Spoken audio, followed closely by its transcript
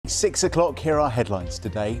6 o'clock, here are headlines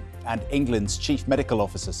today. And England's Chief Medical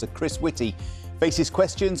Officer, Sir Chris Whitty, faces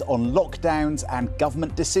questions on lockdowns and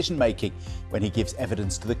government decision-making when he gives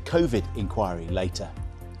evidence to the COVID inquiry later.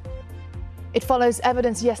 It follows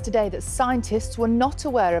evidence yesterday that scientists were not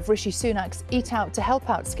aware of Rishi Sunak's Eat Out to Help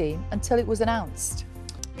Out scheme until it was announced.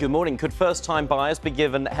 Good morning. Could first-time buyers be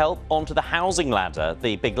given help onto the housing ladder?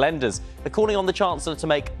 The big lenders are calling on the Chancellor to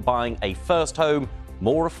make buying a first home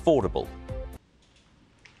more affordable.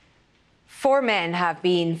 4 men have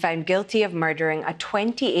been found guilty of murdering a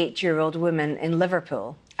 28-year-old woman in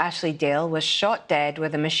Liverpool. Ashley Dale was shot dead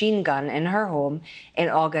with a machine gun in her home in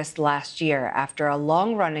August last year after a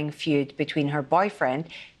long-running feud between her boyfriend,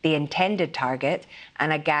 the intended target,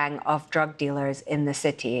 and a gang of drug dealers in the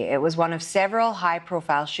city. It was one of several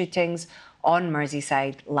high-profile shootings on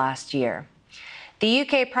Merseyside last year. The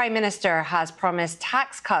UK Prime Minister has promised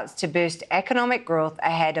tax cuts to boost economic growth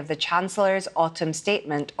ahead of the Chancellor's autumn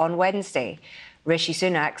statement on Wednesday. Rishi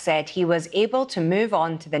Sunak said he was able to move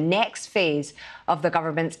on to the next phase of the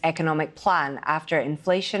government's economic plan after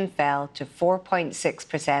inflation fell to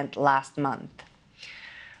 4.6% last month.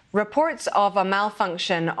 Reports of a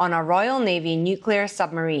malfunction on a Royal Navy nuclear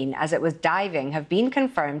submarine as it was diving have been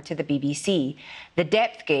confirmed to the BBC. The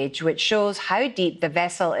depth gauge, which shows how deep the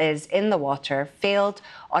vessel is in the water, failed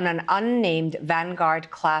on an unnamed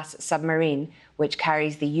Vanguard-class submarine, which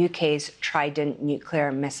carries the UK's Trident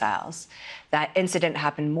nuclear missiles. That incident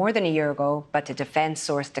happened more than a year ago, but a defence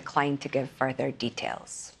source declined to give further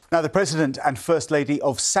details. Now, the President and First Lady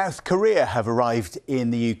of South Korea have arrived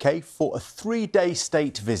in the UK for a 3-day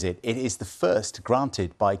state visit. It is the first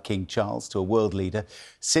granted by King Charles to a world leader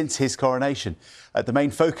since his coronation. The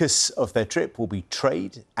main focus of their trip will be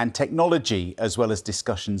trade and technology, as well as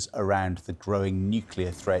discussions around the growing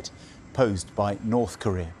nuclear threat posed by North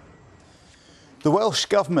Korea. The Welsh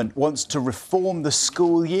Government wants to reform the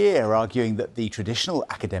school year, arguing that the traditional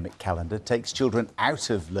academic calendar takes children out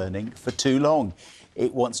of learning for too long.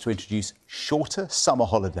 It wants to introduce shorter summer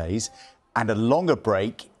holidays and a longer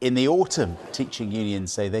break in the autumn. Teaching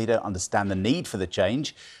unions say they don't understand the need for the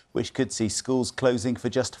change, which could see schools closing for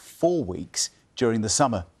just 4 weeks during the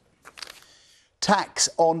summer. Tax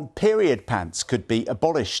on period pants could be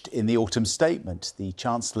abolished in the autumn statement. The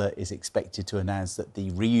Chancellor is expected to announce that the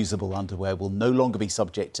reusable underwear will no longer be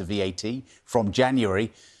subject to VAT from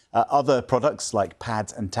January. Other products like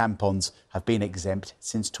pads and tampons have been exempt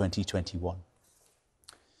since 2021.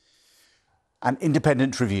 An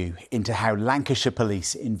independent review into how Lancashire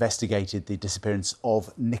Police investigated the disappearance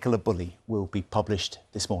of Nicola Bulley will be published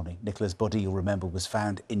this morning. Nicola's body, you'll remember, was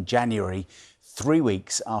found in January, 3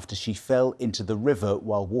 weeks after she fell into the river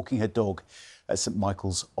while walking her dog at St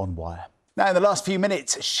Michael's on Wyre. Now, in the last few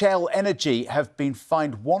minutes, Shell Energy have been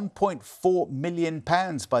fined £1.4 million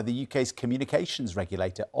by the UK's communications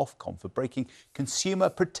regulator, Ofcom, for breaking consumer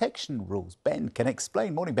protection rules. Ben can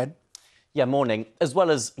explain. Morning, Ben. Yeah, morning. As well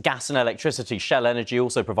as gas and electricity, Shell Energy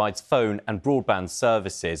also provides phone and broadband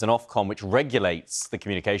services. And Ofcom, which regulates the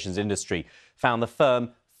communications industry, found the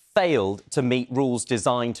firm failed to meet rules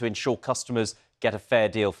designed to ensure customers get a fair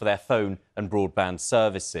deal for their phone and broadband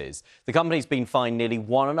services. The company's been fined nearly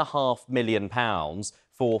 £1.5 million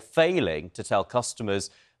for failing to tell customers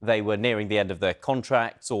they were nearing the end of their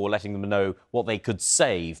contracts or letting them know what they could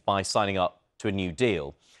save by signing up to a new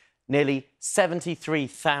deal. Nearly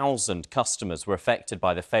 73,000 customers were affected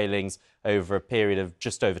by the failings over a period of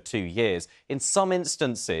just over 2 years. In some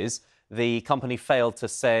instances, the company failed to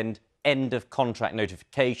send end-of-contract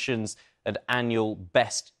notifications and annual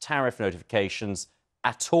best tariff notifications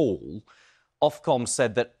at all. Ofcom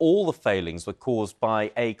said that all the failings were caused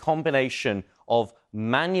by a combination of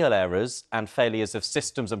manual errors and failures of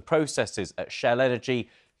systems and processes at Shell Energy,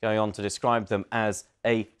 going on to describe them as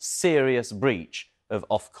a serious breach of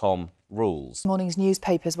Ofcom rules. Morning's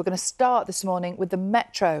newspapers. We're going to start this morning with the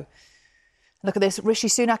Metro. Look at this. Rishi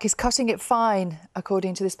Sunak is cutting it fine,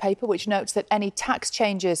 according to this paper, which notes that any tax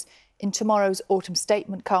changes in tomorrow's autumn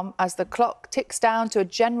statement come as the clock ticks down to a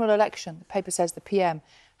general election. The paper says the PM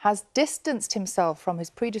has distanced himself from his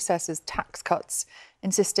predecessor's tax cuts,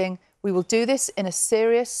 insisting we will do this in a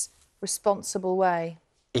serious, responsible way.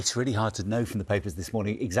 It's really hard to know from the papers this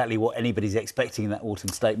morning exactly what anybody's expecting in that autumn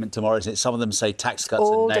statement tomorrow, isn't it? Some of them say tax cuts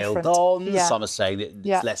all are nailed different. on, Yeah. Some are saying that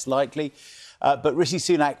it's less likely. But Rishi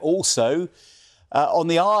Sunak also on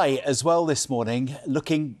the eye as well this morning,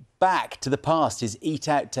 looking back to the past. His Eat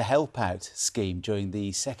Out to Help Out scheme during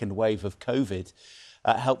the second wave of COVID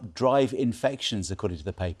helped drive infections, according to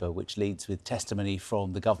the paper, which leads with testimony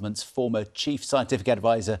from the government's former chief scientific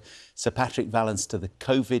advisor, Sir Patrick Vallance, to the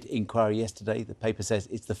COVID inquiry yesterday. The paper says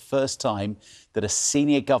it's the first time that a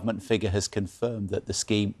senior government figure has confirmed that the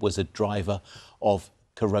scheme was a driver of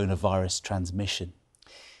coronavirus transmission.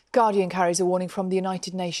 Guardian carries a warning from the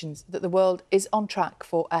United Nations that the world is on track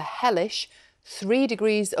for a hellish 3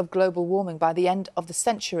 degrees of global warming by the end of the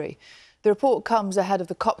century. The report comes ahead of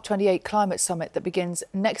the COP28 climate summit that begins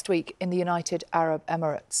next week in the United Arab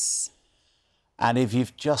Emirates. And if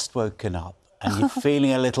you've just woken up and you're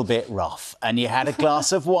feeling a little bit rough and you had a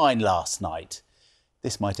glass of wine last night,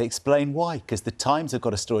 this might explain why, because the Times have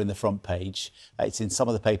got a story in the front page, it's in some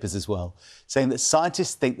of the papers as well, saying that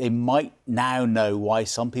scientists think they might now know why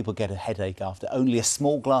some people get a headache after only a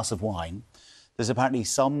small glass of wine. There's apparently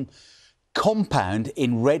some compound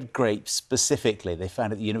in red grapes specifically, they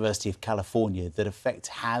found at the University of California, that affects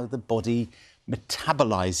how the body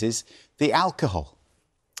metabolises the alcohol.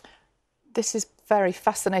 This is a very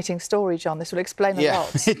fascinating story, John. This will explain a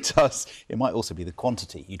lot. It does. It might also be the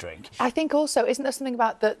quantity you drink. I think also, isn't there something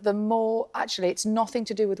about the more... Actually, it's nothing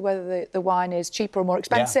to do with whether the wine is cheaper or more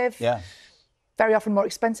expensive. Yeah. Very often more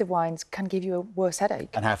expensive wines can give you a worse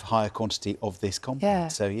headache. And have higher quantity of this compound. Yeah.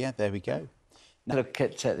 So, yeah, there we go. Look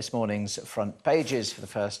at this morning's front pages for the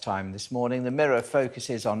first time this morning. The Mirror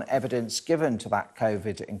focuses on evidence given to that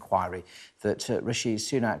COVID inquiry that Rishi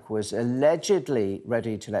Sunak was allegedly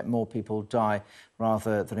ready to let more people die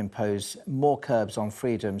rather than impose more curbs on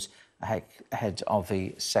freedoms ahead of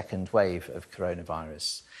the second wave of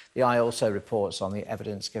coronavirus. The Eye also reports on the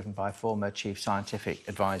evidence given by former Chief Scientific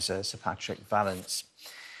Advisor Sir Patrick Vallance.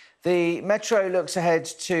 The Metro looks ahead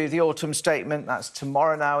to the autumn statement. That's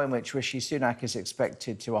tomorrow now, in which Rishi Sunak is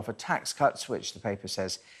expected to offer tax cuts, which the paper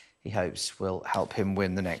says he hopes will help him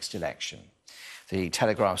win the next election. The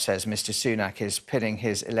Telegraph says Mr Sunak is pinning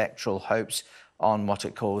his electoral hopes on what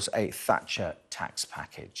it calls a Thatcher tax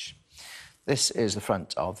package. This is the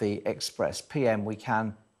front of the Express. PM, we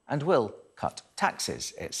can and will cut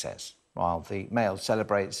taxes, it says, while the Mail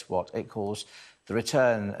celebrates what it calls the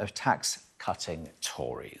return of tax-cutting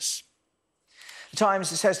Tories. The Times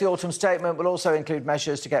says the autumn statement will also include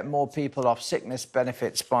measures to get more people off sickness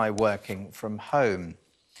benefits by working from home.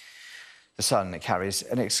 The Sun carries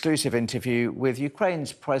an exclusive interview with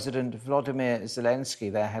Ukraine's President Volodymyr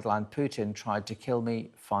Zelensky. Their headline, Putin tried to kill me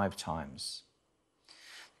 5 times.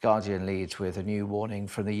 The Guardian leads with a new warning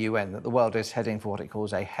from the UN that the world is heading for what it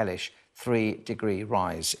calls a hellish 3-degree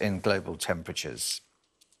rise in global temperatures.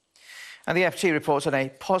 And the FT reports on a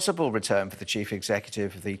possible return for the chief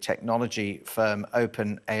executive of the technology firm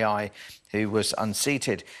OpenAI, who was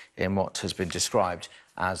unseated in what has been described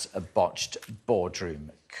as a botched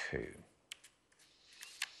boardroom coup.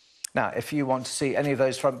 Now, if you want to see any of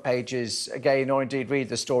those front pages again, or indeed read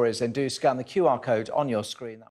the stories, then do scan the QR code on your screen.